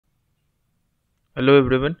Hello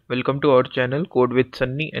everyone, welcome to our channel Code with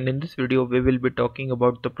Sunny, and in this video we will be talking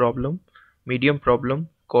about the medium problem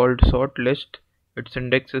called sort list. Its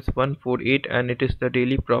index is 148 and it is the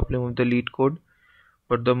daily problem of the LeetCode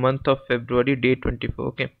for the month of February, day 24.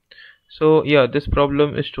 Okay, so yeah, this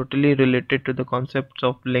problem is totally related to the concepts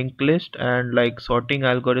of linked list and like sorting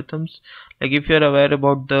algorithms. Like if you are aware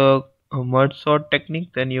about the merge sort technique,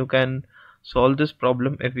 then you can solve this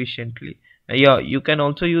problem efficiently. Yeah, you can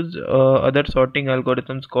also use other sorting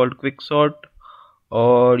algorithms called quick sort,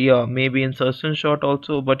 or yeah, maybe insertion sort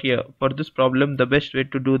also. But yeah, for this problem the best way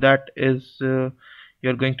to do that is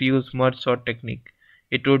you're going to use merge sort technique.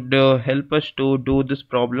 It would help us to do this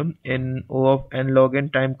problem in O of n log n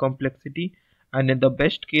time complexity, and in the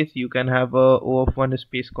best case you can have a O of 1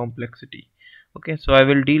 space complexity. Okay, so I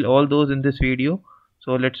will deal all those in this video,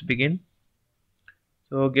 so let's begin.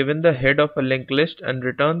 So given the head of a linked list and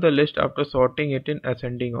return the list after sorting it in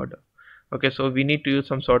ascending order. Okay, so we need to use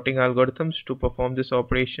some sorting algorithms to perform this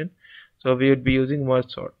operation. So we would be using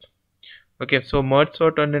merge sort. Okay, so merge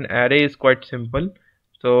sort on an array is quite simple.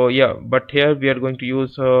 So yeah, but here we are going to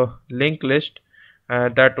use a linked list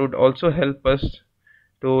that would also help us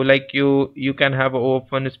to, like, you can have a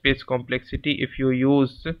open space complexity if you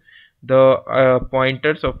use the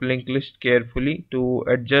pointers of linked list carefully to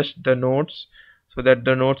adjust the nodes so that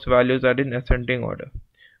the nodes values are in ascending order.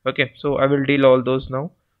 Okay, so I will deal all those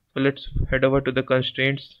now. So let's head over to the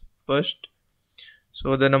constraints first.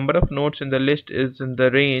 So the number of nodes in the list is in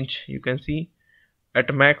the range, you can see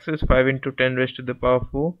at max is 5 into 10 raised to the power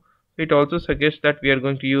 4. It also suggests that we are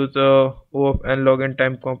going to use a O of n log n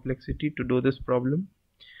time complexity to do this problem.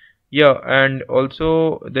 Yeah, and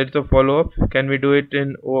also there's a follow-up. Can we do it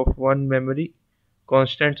in O of 1 memory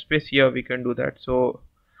constant space? Yeah, we can do that. So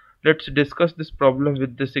let's discuss this problem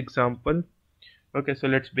with this example. Okay, so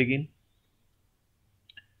let's begin.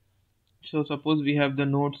 So suppose we have the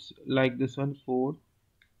nodes like this one, 4,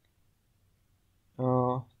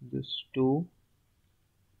 this 2,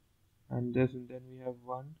 and this, and then we have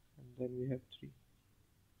 1, and then we have 3.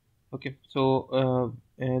 Okay, so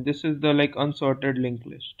this is the like unsorted linked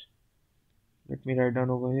list. Let me write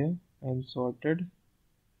down over here, unsorted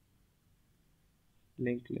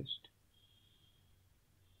linked list.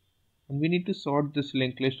 And we need to sort this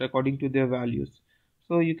linked list according to their values.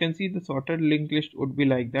 So you can see the sorted linked list would be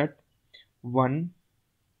like that: 1,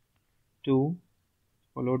 2,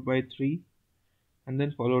 followed by 3, and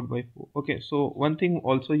then followed by 4. Okay, so one thing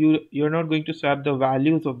also, you're not going to swap the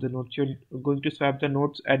values of the nodes, you're going to swap the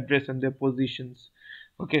nodes address and their positions.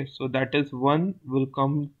 Okay, so that is 1 will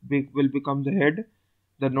become the head,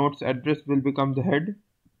 the node's address will become the head,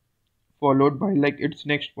 followed by like its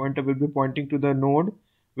next pointer will be pointing to the node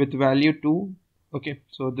with value 2. Okay,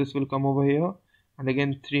 so this will come over here, and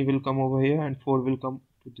again 3 will come over here, and 4 will come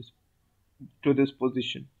to this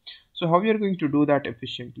position. So how we are going to do that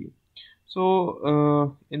efficiently?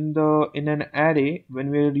 So in an array, when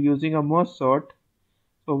we are using a merge sort,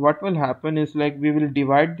 so what will happen is like we will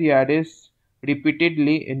divide the arrays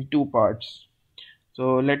repeatedly in two parts.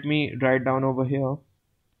 So let me write down over here.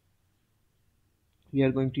 We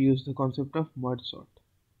are going to use the concept of merge sort.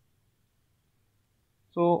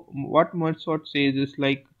 So what merge sort says is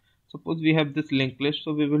like, suppose we have this linked list,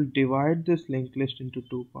 so we will divide this linked list into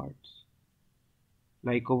two parts,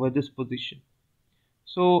 like over this position.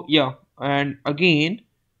 So yeah, and again,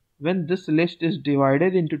 when this list is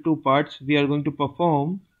divided into two parts, we are going to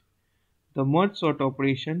perform the merge sort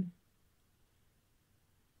operation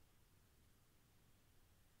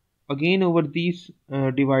again over these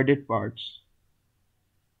divided parts.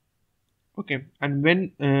 Okay, and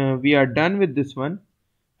when we are done with this one,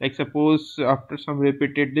 like suppose after some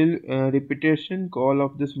repetition call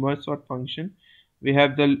of this merge sort function, we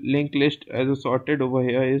have the linked list as a sorted over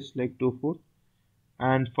here is like 2, 4,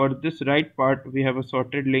 and for this right part we have a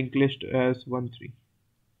sorted linked list as 1, 3.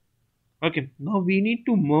 Okay, now we need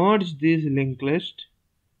to merge this linked list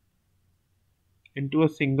into a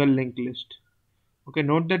single linked list. Okay,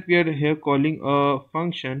 note that we are here calling a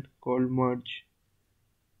function called merge.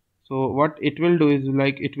 So what it will do is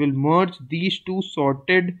like it will merge these two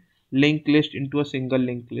sorted linked list into a single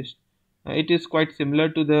linked list. It is quite similar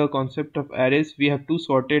to the concept of arrays. We have two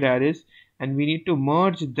sorted arrays and we need to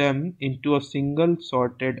merge them into a single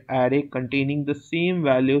sorted array containing the same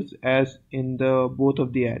values as in the both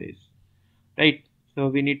of the arrays, right? So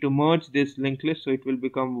we need to merge this linked list, so it will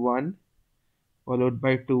become 1 followed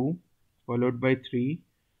by 2 followed by 3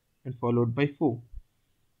 and followed by 4.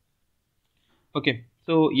 Okay,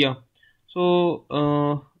 so yeah, so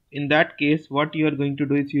in that case what you are going to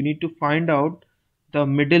do is you need to find out the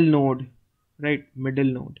middle node, right? Middle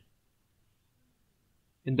node.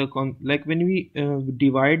 in the like when we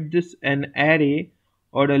divide this an array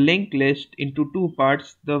or a linked list into two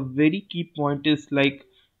parts, the very key point is like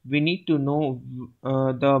we need to know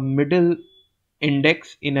the middle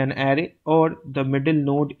index in an array or the middle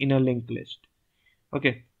node in a linked list.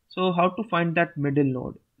 Okay, so how to find that middle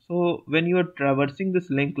node? So when you are traversing this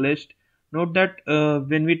linked list, note that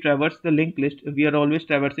when we traverse the linked list, we are always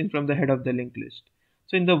traversing from the head of the linked list.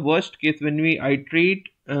 So in the worst case, when we iterate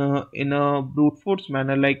in a brute force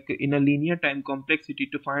manner, like in a linear time complexity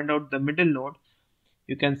to find out the middle node,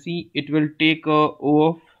 you can see it will take a O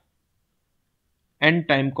of n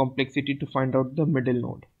time complexity to find out the middle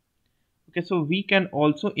node. Okay, so we can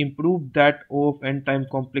also improve that O of n time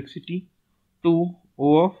complexity to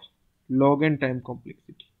O of log n time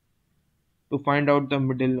complexity to find out the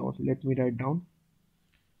middle node. Let me write down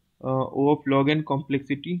O of log n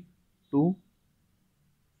complexity to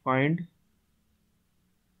find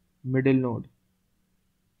middle node.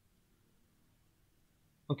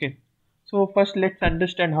 Okay, so first let's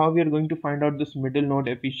understand how we are going to find out this middle node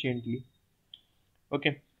efficiently.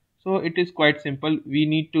 Okay, so it is quite simple. We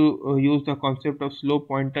need to use the concept of slow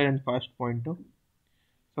pointer and fast pointer.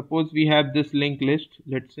 Suppose we have this linked list,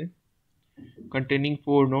 let's say, containing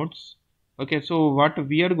 4 nodes. Okay, so what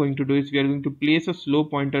we are going to do is we are going to place a slow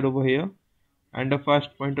pointer over here and a fast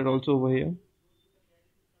pointer also over here,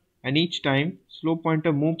 and each time slow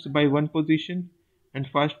pointer moves by 1 position and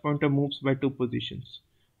fast pointer moves by 2 positions.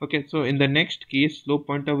 Okay, so in the next case slow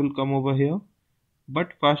pointer will come over here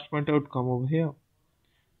but fast pointer would come over here.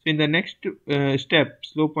 So in the next step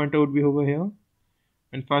slow pointer would be over here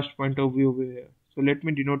and fast pointer will be over here. So let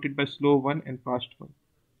me denote it by slow 1 and fast 1.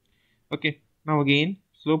 Okay, now again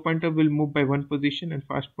slow pointer will move by 1 position and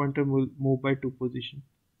fast pointer will move by 2 position.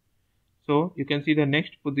 So you can see the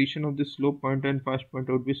next position of this slow pointer and fast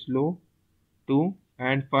pointer would be slow 2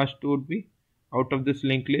 and fast 2 would be out of this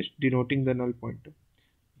linked list, denoting the null pointer.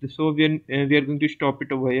 So we are going to stop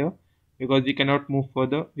it over here because we cannot move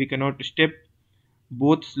further. We cannot step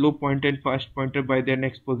both slow pointer and fast pointer by their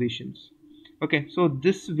next positions. Okay, so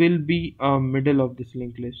this will be a middle of this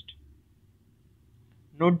linked list.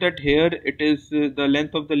 Note that here it is the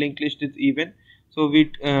length of the linked list is even, so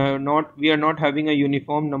we are not having a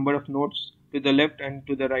uniform number of nodes to the left and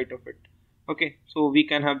to the right of it. Okay, so we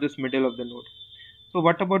can have this middle of the node. So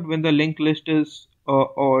what about when the linked list is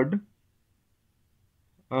odd,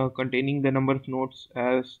 containing the number of nodes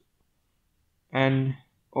as an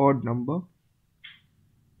odd number?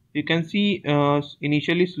 You can see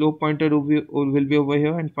initially slow pointer will be over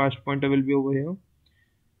here and fast pointer will be over here,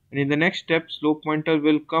 and in the next step slow pointer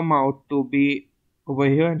will come out to be over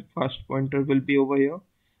here and fast pointer will be over here,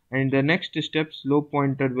 and in the next step slow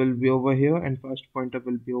pointer will be over here and fast pointer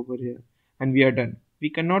will be over here, and we are done. We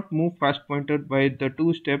cannot move fast pointer by the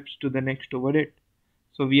 2 steps to the next over it,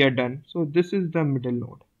 so we are done. So this is the middle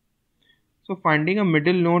node. So finding a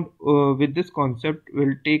middle node with this concept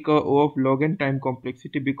will take a O of log n time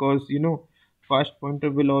complexity, because fast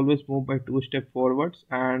pointer will always move by 2 steps forwards,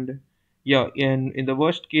 and yeah, in the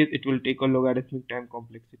worst case it will take a logarithmic time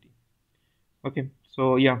complexity. Okay,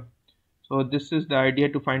 so yeah, so this is the idea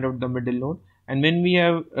to find out the middle node. And when we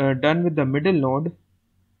have done with the middle node,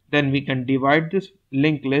 then we can divide this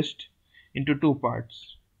linked list into 2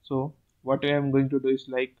 parts. So what I am going to do is,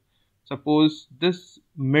 like, suppose this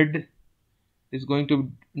mid is going to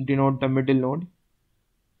denote the middle node.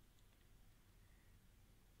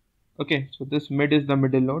 Okay, so this mid is the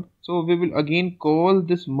middle node. So we will again call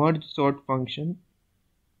this merge sort function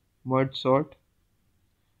merge sort.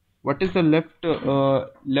 What is the left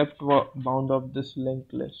bound of this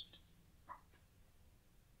linked list?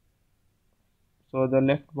 So the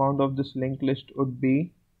left bound of this linked list would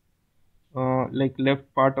be like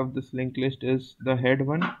left part of this linked list is the head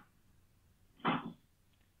one.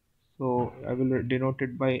 So I will denote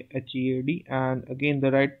it by HEAD, and again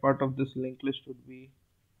the right part of this linked list would be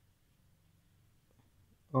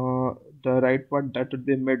the right part, that would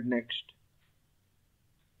be mid next.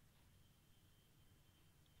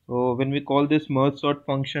 So when we call this merge sort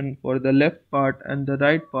function for the left part and the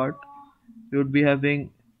right part, we would be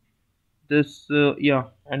having this yeah.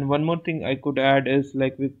 And one more thing I could add is,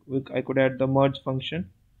 like, I could add the merge function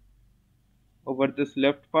over this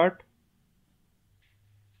left part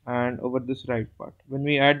and over this right part. When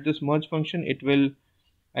we add this merge function, it will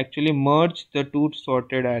actually merge the 2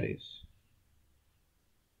 sorted arrays.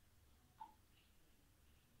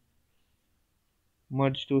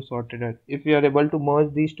 Merge 2 sorted arrays. If we are able to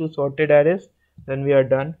merge these 2 sorted arrays, then we are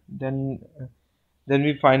done. Then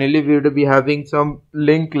we finally would be having some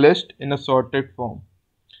linked list in a sorted form.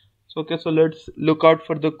 So okay, so let's look out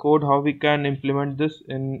for the code how we can implement this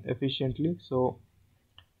in efficiently. So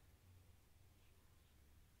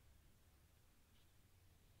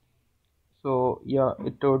So yeah,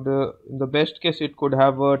 it would in the best case it could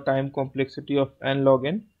have a time complexity of n log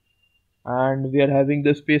n, and we are having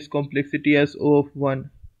the space complexity as O of 1.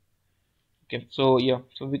 Okay, so yeah,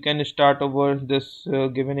 so we can start over this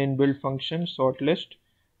given inbuilt function sort list,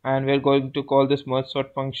 and we're going to call this merge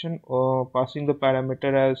sort function, passing the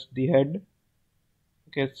parameter as the head.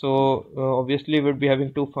 Okay, so obviously we'll be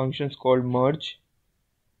having two functions called merge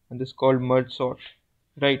and this called merge sort,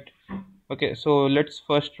 right? Okay, so let's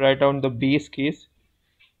first write down the base case.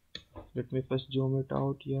 Let me first zoom it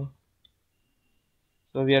out here.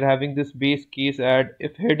 So we are having this base case at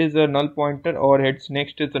if head is a null pointer or heads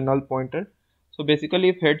next is a null pointer. So basically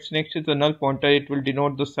if heads next is a null pointer, it will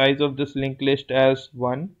denote the size of this linked list as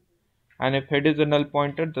 1, and if head is a null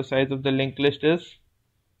pointer, the size of the linked list is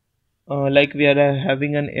like we are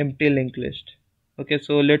having an empty linked list. Okay,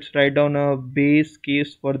 so let's write down a base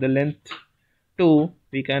case for the length 2.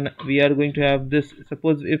 We are going to have this.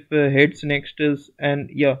 Suppose if heads next is, and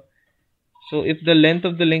yeah, so if the length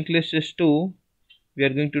of the linked list is 2, we are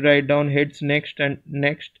going to write down heads next, and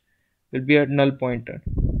next will be a null pointer.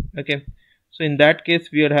 Okay, so in that case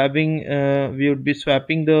we are having we would be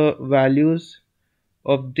swapping the values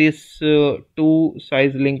of this two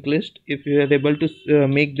size linked list. If we are able to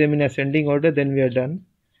make them in ascending order, then we are done.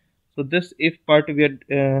 So this if part we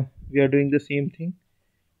are doing the same thing.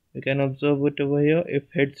 You can observe it over here. If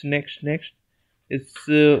heads next its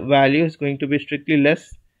value is going to be strictly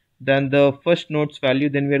less than the first node's value,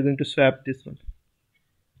 then we are going to swap this one.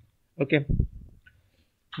 Okay,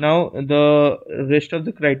 now the rest of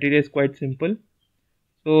the criteria is quite simple.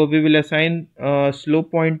 So we will assign a slow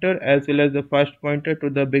pointer as well as the fast pointer to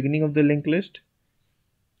the beginning of the linked list.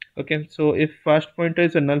 Okay, so if fast pointer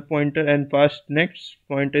is a null pointer and fast next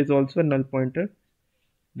pointer is also a null pointer,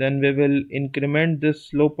 then we will increment this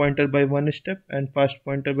slow pointer by 1 step and fast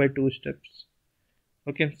pointer by 2 steps.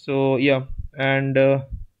 Okay, so yeah, and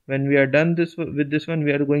when we are done this with this one,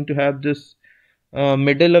 we are going to have this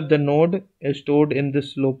middle of the node is stored in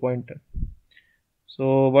this slow pointer.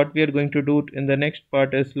 So what we are going to do in the next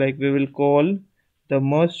part is like we will call the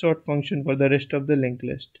merge sort function for the rest of the linked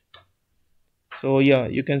list. So yeah,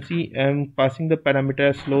 you can see I'm passing the parameter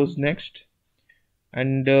as slows next,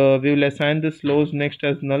 and we will assign the slows next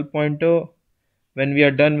as null pointer when we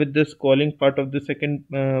are done with this calling part of the second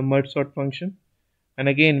merge sort function. And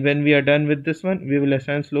again, when we are done with this one, we will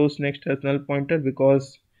assign slows next as null pointer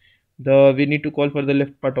because we need to call for the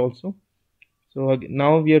left part also. So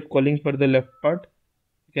now we are calling for the left part.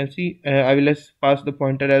 You can see I will pass the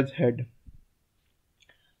pointer as head,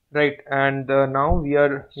 right? And now we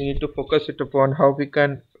need to focus it upon how we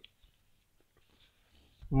can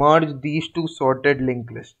merge these two sorted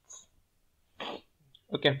linked lists.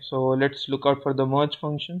 Okay, so let's look out for the merge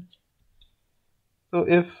function. So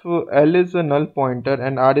if L is a null pointer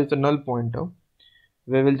and R is a null pointer,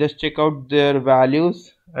 we will just check out their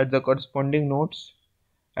values at the corresponding nodes,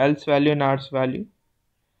 L's value and R's value.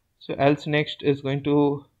 So L's next is going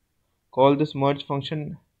to call this merge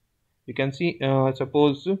function. You can see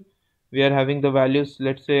suppose we are having the values,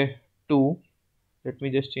 let's say 2. Let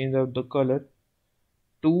me just change out the color.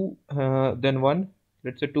 2 then 1,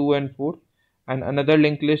 let's say 2 and 4, and another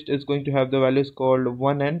linked list is going to have the values called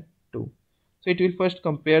 1 and 2. So it will first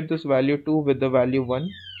compare this value 2 with the value 1.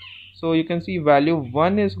 So you can see value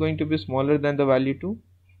 1 is going to be smaller than the value 2.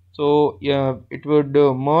 So yeah, it would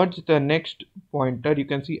merge the next pointer. You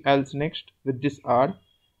can see else next with this R,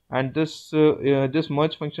 and this this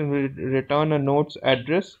merge function will return a node's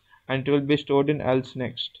address and it will be stored in else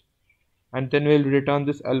next, and then we'll return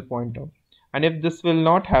this L pointer. And if this will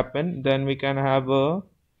not happen, then we can have a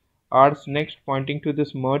R's next pointing to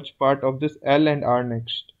this merge part of this L and R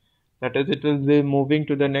next. That is, it will be moving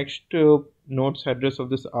to the next node's address of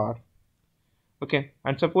this R. Okay,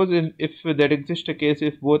 and suppose if there exists a case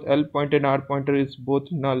if both L pointer and R pointer is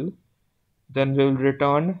both null, then we will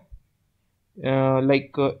return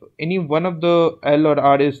any one of the L or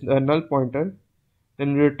R is a null pointer,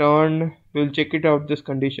 then return, we will check it out this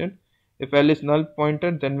condition. If L is null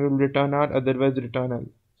pointer, then we will return R, otherwise return L.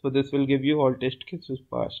 So this will give you all test cases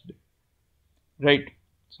passed, right?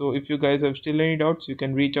 So if you guys have still any doubts, you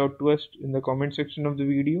can reach out to us in the comment section of the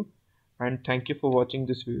video, and thank you for watching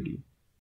this video.